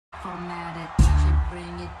format it, touch it,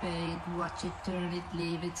 bring it, pay it, watch it, turn it,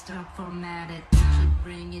 leave it, stop, format it, touch it,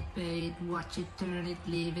 bring it, pay it, watch it, turn it,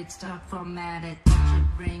 leave it, stop, format it, touch it,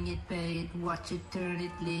 bring it, pay it, watch it, turn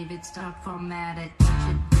it, leave it, stop, format it, touch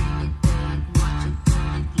it, bring it, pay it, watch it,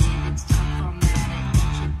 turn it, leave it, stop, format it,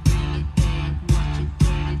 touch it, bring it, pay it, watch it,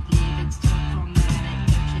 turn it, leave it, stop, format it,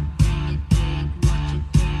 touch it, bring it, pay it, watch it,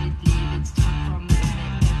 turn it, leave it, stop, format it, touch it, bring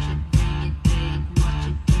it, pay it, watch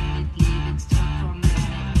it, turn it, leave it, stop, format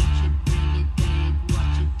it, touch it, bring it, pay it, watch it,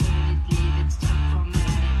 turn it, leave it, stop,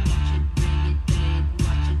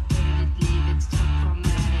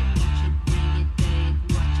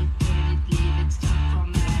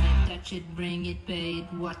 format it, touch it, bring it, pay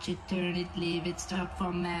it, watch it, turn it, leave it, stop, format it, touch it, bring it, pay it, watch it, turn it, leave it, stop, format it, touch it, bring it, pay it, watch it, turn it, leave it, stop,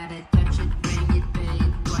 format it, touch it, bring it, pay it, watch it, turn it, leave it, stop, format it, touch it, bring it, pay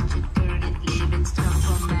it, watch it, turn it, leave it, stop,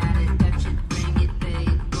 format it, touch it, bring it, pay it, watch it, turn it, leave it, stop, format it, touch it, bring it, pay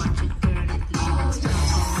it, watch it, turn it,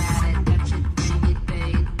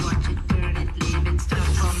 leave it, stop, format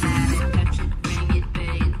it, touch it, bring it, pay it, watch it, turn it, leave it, stop, format it, touch it, bring it, pay it,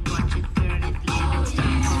 watch it, turn it,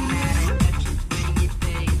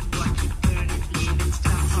 leave it,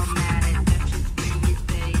 stop, format it, touch it, bring it, pay it, watch it, turn it, leave it, stop, format it, touch it,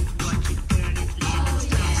 bring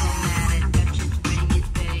it, pay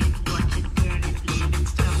it, watch it, turn it, leave it, stop,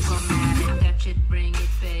 format it, touch it,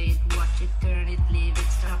 bring it, pay it, watch it, turn it, leave it, stop, format it, touch it, bring it, pay it, watch it, turn it, leave it,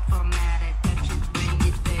 stop, format it, touch it, bring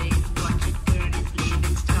it, pay it, watch it, turn it, leave it, stop, format it, touch it, bring it, pay it, watch it, turn it, leave it,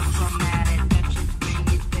 stop, format it, touch it, bring it,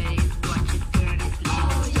 pay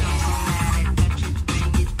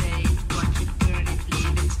it,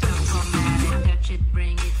 watch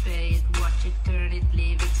it,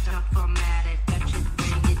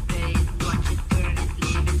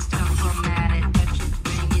 turn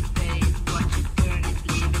it, leave it, stop,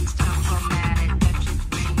 format it, touch it,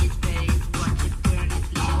 bring it, pay it, watch it, turn it, leave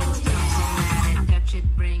it, stop, format it, touch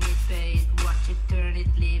it, bring it, pay it, watch it, turn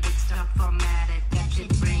it, leave it, stop, format it, touch it, bring it, pay it, watch it, turn it, leave it, stop, format it, touch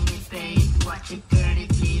it, bring it, pay it, watch it, turn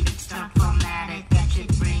it, leave it, stop, format it, touch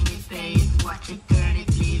it, bring it, pay it, watch it, turn it,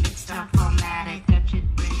 leave it, stop, format it, touch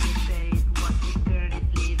it, bring it, pay it, watch it, turn it,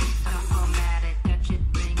 leave it, stop, format it, touch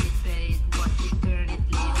it, bring it, pay it, watch it, turn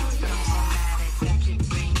it, leave it, stop, format it, touch it,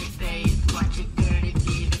 bring it, pay it, watch it, turn it, leave it, stop, format it, touch it, bring it, pay it, watch it, turn it,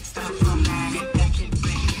 leave it, stop, format it, touch it,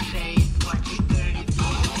 bring it, pay it, watch it, turn it,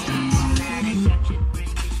 leave it,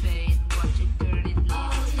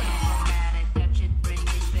 stop, format it, touch it, bring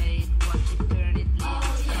it, pay it, watch it, turn it, leave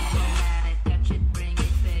it, stop, format it, touch it, bring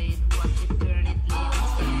it, pay it, watch it, turn it, leave it,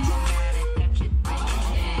 stop, format it, touch it, bring it,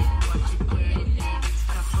 pay it, watch it, turn it, leave it,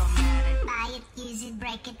 stop, format it. Buy it, use it,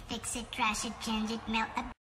 break it, fix it, trash it, change it, melt it.